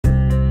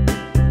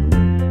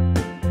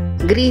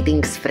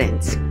Greetings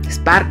friends,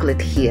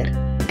 Sparklet here,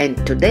 and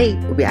today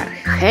we are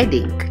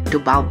heading to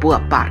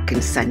Balboa Park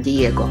in San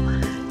Diego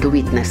to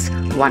witness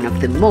one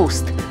of the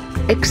most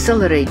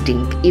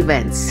exhilarating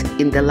events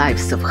in the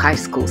lives of high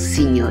school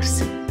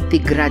seniors, the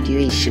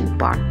graduation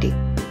party.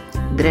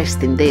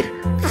 Dressed in their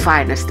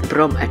finest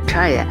prom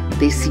attire,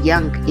 these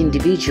young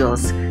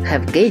individuals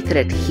have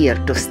gathered here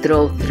to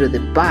stroll through the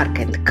park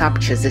and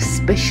capture this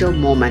special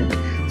moment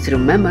through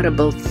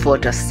memorable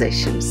photo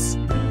sessions.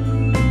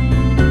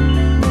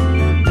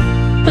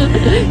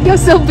 You're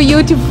so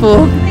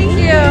beautiful. Thank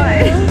you.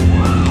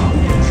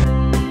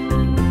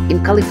 In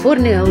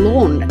California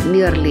alone,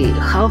 nearly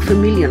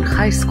 500,000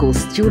 high school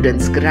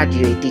students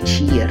graduate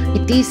each year.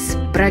 It is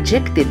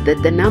projected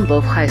that the number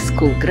of high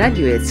school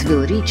graduates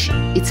will reach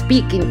its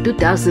peak in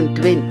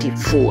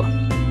 2024.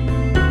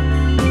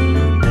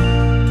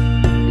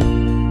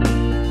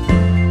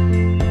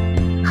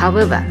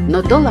 However,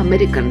 not all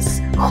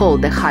Americans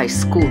hold a high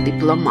school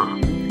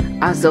diploma.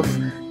 As of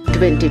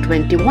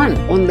 2021,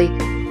 only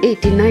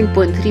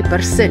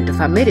 89.3% of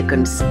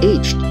Americans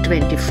aged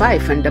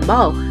 25 and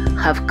above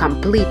have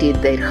completed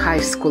their high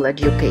school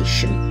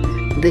education.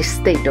 The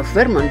state of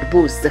Vermont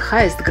boasts the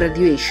highest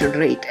graduation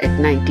rate at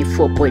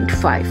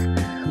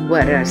 94.5%,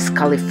 whereas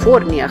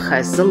California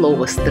has the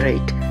lowest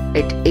rate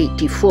at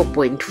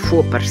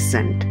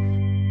 84.4%.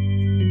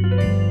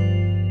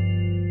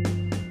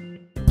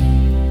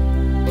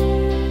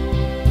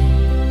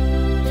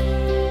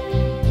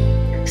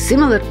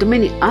 Similar to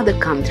many other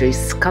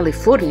countries,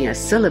 California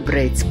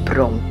celebrates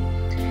prom.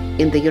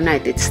 In the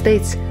United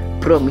States,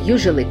 prom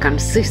usually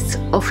consists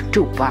of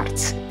two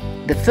parts.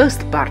 The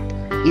first part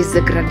is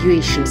the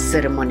graduation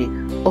ceremony,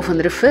 often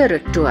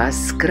referred to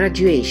as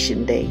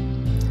graduation day.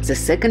 The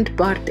second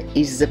part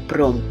is the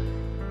prom,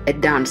 a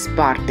dance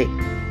party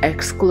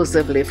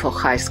exclusively for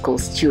high school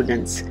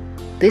students.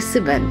 This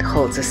event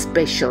holds a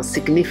special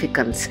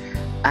significance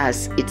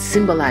as it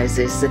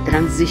symbolizes the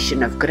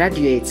transition of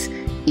graduates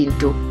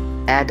into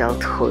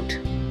adulthood.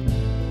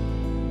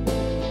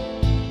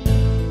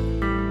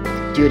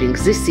 During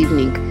this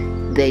evening,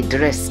 they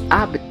dress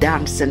up,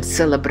 dance and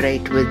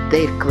celebrate with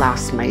their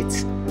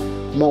classmates.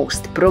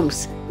 Most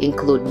proms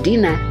include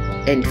dinner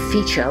and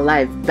feature a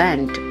live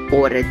band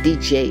or a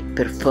DJ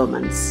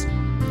performance.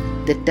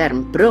 The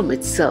term prom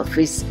itself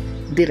is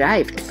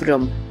derived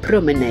from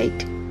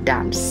promenade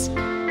dance.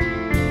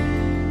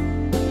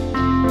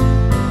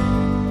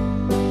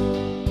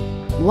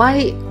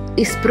 Why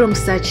is prom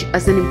such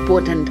as an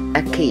important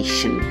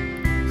occasion?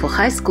 For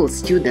high school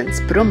students,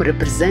 prom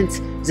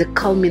represents the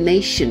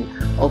culmination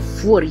of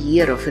 4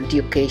 years of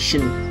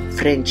education,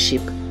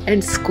 friendship,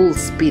 and school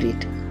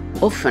spirit,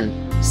 often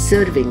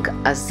serving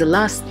as the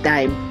last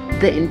time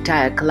the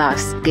entire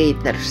class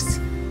gathers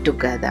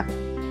together.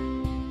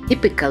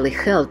 Typically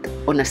held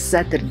on a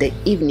Saturday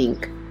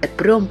evening, a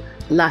prom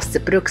lasts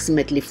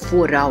approximately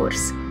 4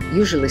 hours,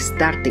 usually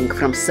starting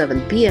from 7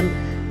 p.m.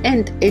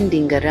 and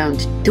ending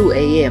around 2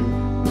 a.m.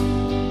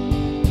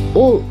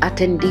 All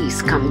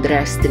attendees come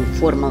dressed in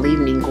formal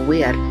evening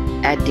wear,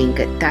 adding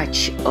a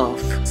touch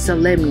of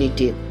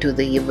solemnity to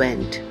the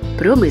event.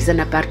 Prom is an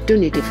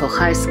opportunity for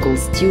high school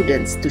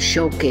students to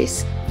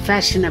showcase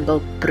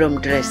fashionable prom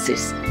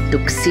dresses,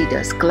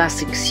 tuxedos,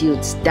 classic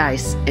suits,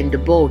 ties and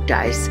bow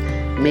ties,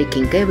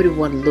 making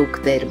everyone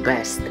look their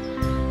best.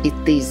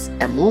 It is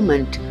a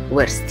moment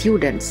where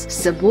students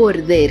savor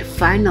their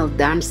final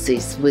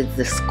dances with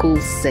the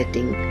school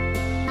setting.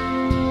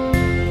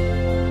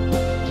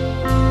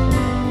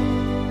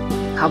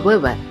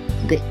 However,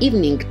 the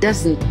evening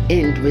doesn't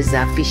end with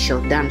the official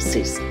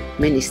dances.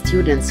 Many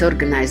students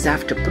organize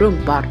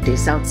after-prom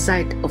parties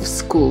outside of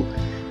school,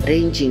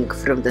 ranging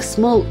from the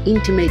small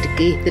intimate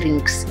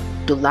gatherings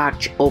to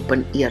large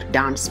open-air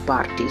dance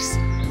parties.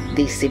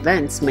 These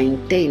events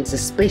maintain the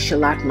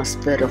special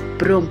atmosphere of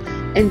prom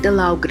and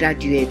allow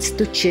graduates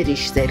to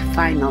cherish their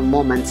final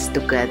moments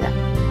together.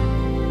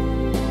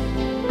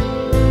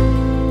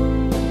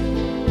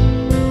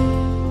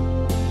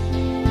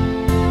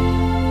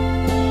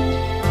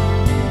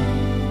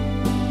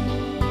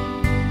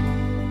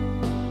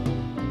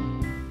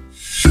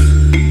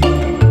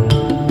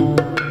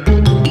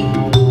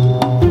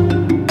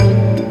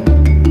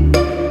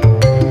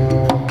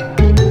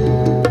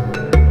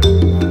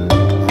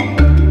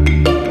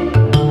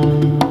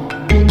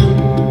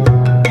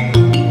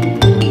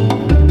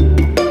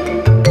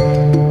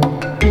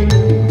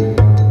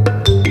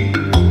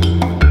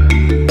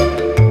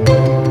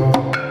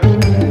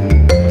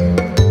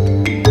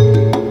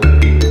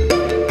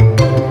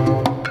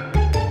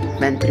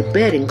 When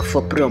preparing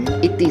for prom,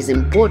 it is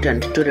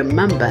important to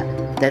remember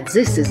that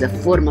this is a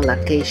formal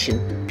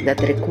occasion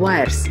that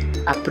requires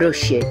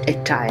appropriate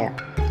attire.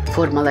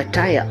 Formal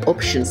attire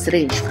options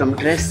range from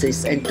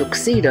dresses and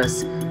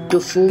tuxedos to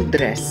full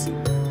dress.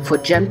 For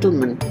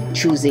gentlemen,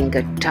 choosing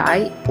a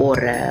tie or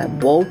a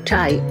bow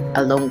tie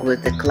along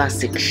with a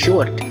classic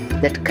short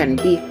that can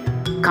be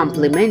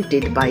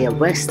complemented by a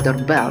vest or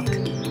belt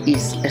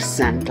is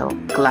essential.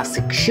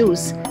 Classic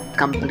shoes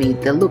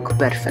complete the look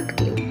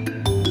perfectly.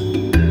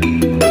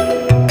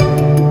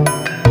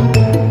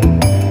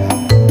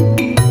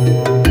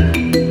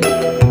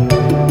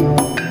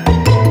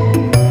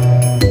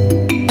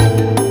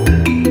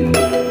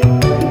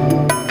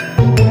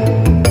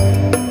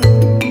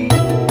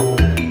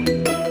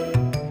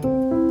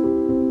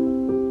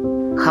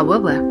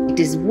 However, it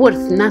is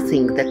worth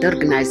nothing that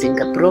organizing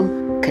a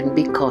prom can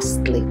be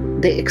costly.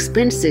 The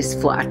expenses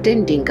for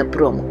attending a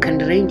prom can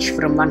range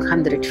from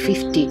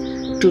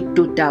 $150 to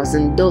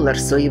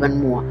 $2,000 or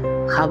even more.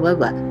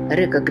 However,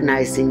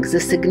 recognizing the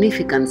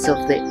significance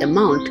of the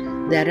amount,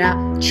 there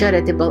are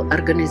charitable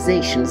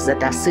organizations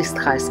that assist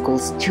high school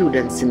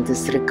students in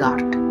this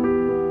regard.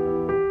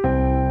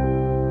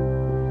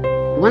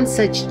 One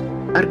such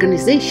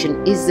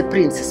organization is the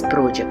Princess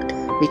Project,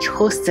 which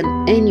hosts an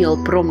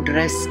annual prom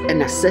dress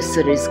and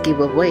accessories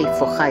giveaway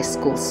for high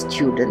school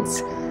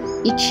students.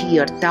 Each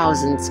year,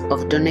 thousands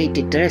of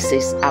donated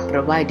dresses are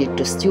provided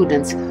to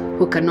students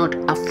who cannot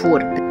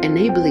afford,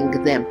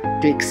 enabling them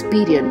to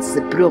experience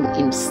the prom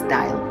in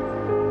style.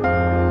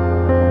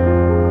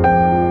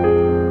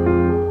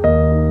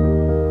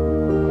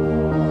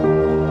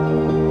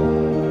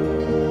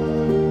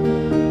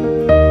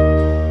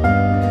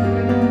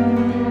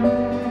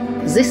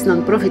 This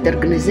non-profit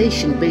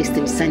organization based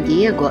in San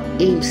Diego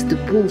aims to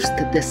boost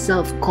the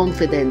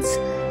self-confidence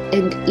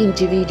and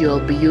individual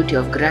beauty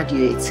of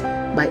graduates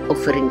by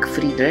offering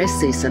free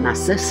dresses and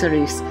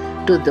accessories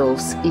to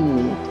those in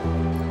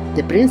need.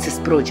 The Princess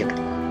Project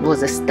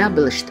was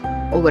established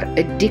over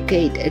a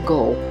decade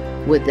ago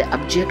with the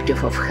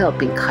objective of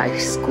helping high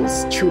school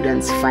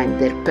students find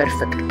their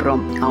perfect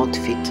prom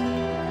outfit.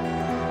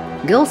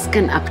 Girls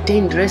can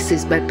obtain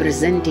dresses by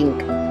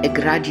presenting a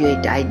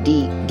graduate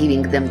ID,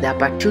 giving them the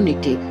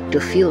opportunity to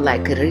feel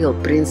like real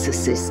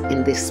princesses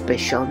in this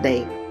special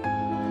day.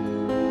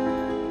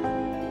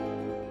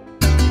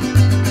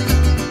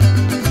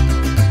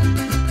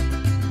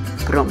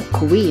 Prom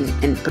Queen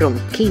and Prom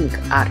King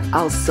are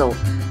also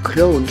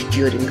crowned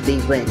during the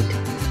event.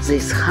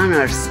 These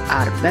honors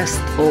are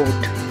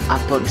bestowed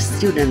upon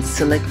students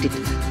selected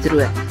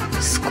through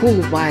a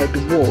school-wide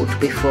vote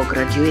before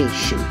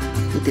graduation.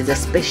 It is a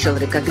special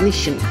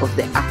recognition of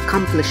the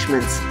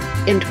accomplishments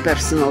and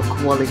personal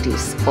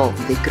qualities of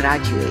the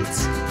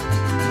graduates.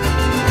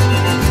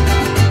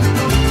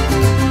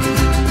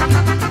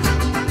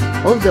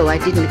 Although I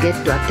didn't get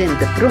to attend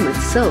the prom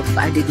itself,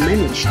 I did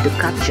manage to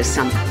capture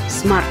some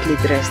smartly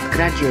dressed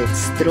graduates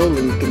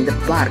strolling in the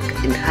park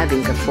and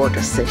having a photo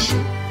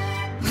session.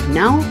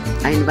 Now,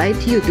 I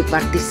invite you to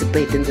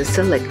participate in the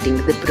selecting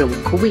the prom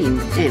queen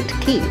and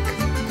king.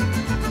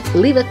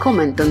 Leave a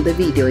comment on the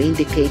video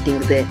indicating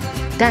the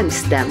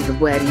timestamp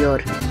where your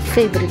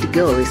favorite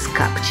girl is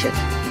captured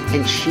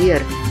and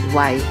share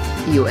why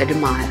you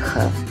admire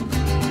her.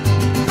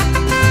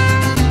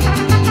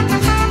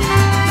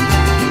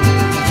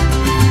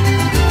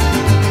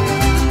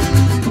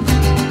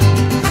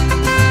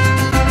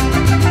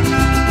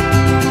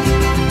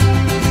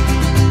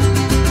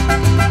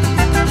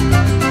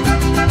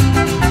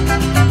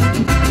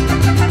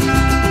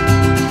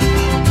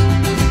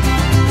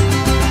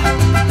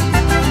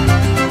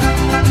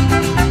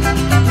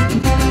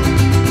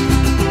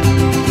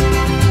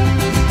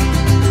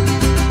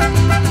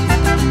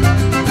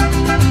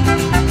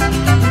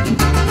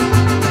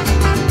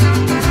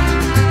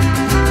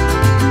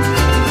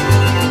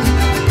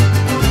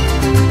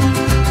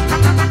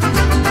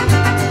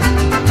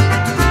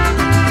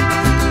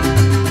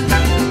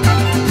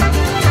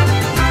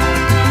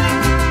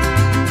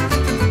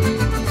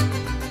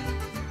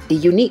 A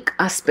unique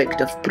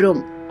aspect of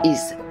prom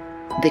is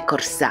the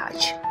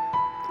corsage,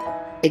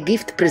 a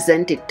gift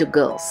presented to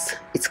girls.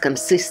 It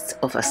consists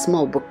of a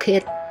small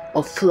bouquet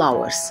of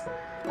flowers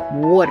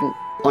worn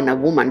on a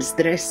woman's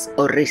dress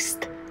or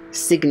wrist,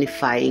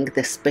 signifying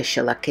the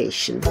special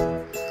occasion.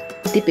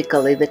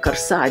 Typically, the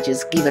corsage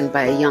is given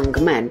by a young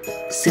man,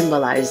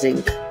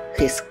 symbolizing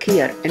his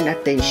care and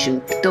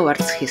attention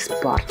towards his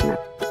partner.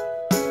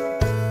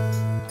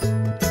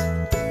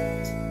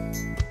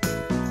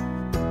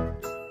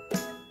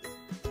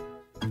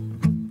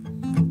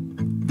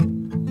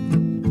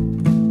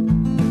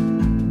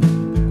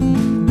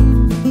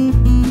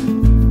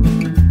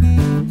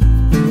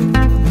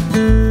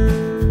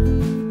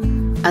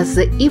 As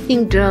the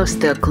evening draws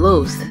to a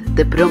close,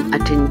 the prom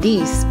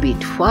attendees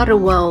speed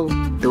farewell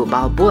to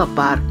Balboa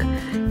Park,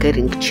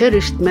 carrying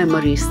cherished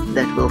memories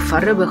that will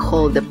forever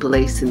hold a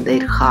place in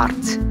their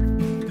hearts.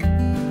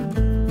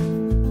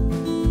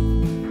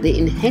 The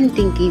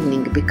enchanting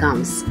evening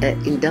becomes an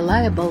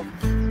indelible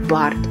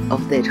part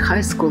of their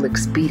high school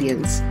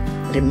experience,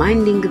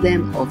 reminding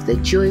them of the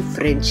joy,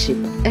 friendship,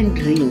 and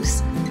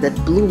dreams that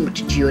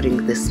bloomed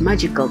during this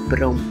magical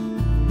prom.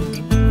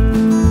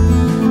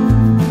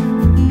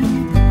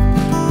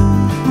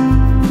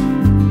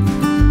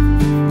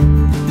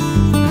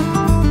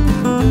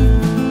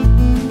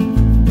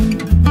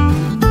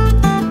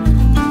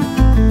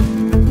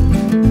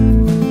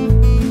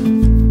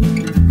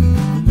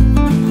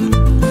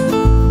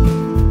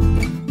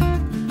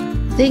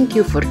 Thank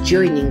you for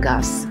joining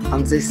us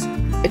on this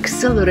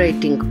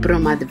exhilarating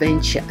prom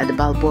adventure at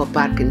Balboa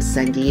Park in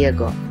San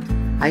Diego.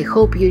 I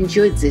hope you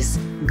enjoyed this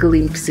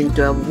glimpse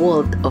into a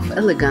world of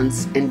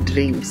elegance and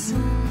dreams.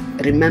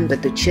 Remember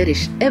to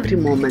cherish every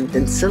moment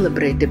and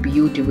celebrate the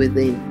beauty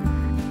within.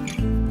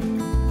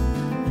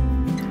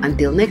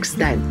 Until next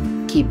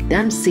time, Keep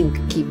dancing,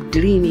 keep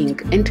dreaming,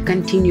 and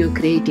continue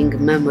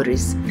creating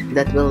memories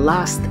that will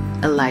last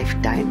a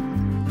lifetime.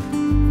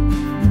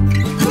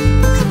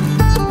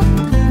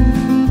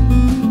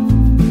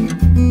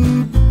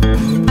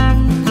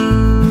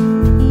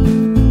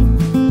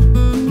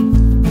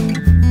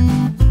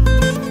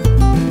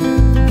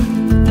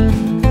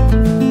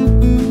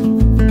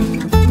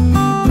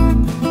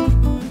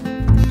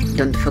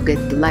 Don't forget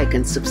to like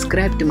and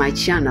subscribe to my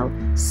channel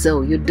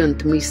so you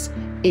don't miss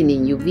any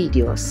new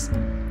videos.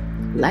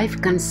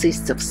 Life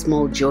consists of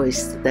small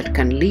joys that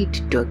can lead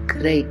to a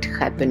great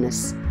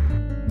happiness.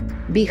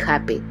 Be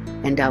happy,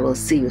 and I will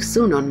see you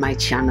soon on my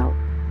channel.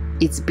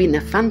 It's been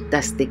a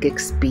fantastic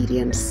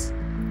experience.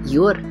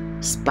 Your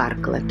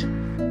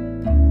Sparklet.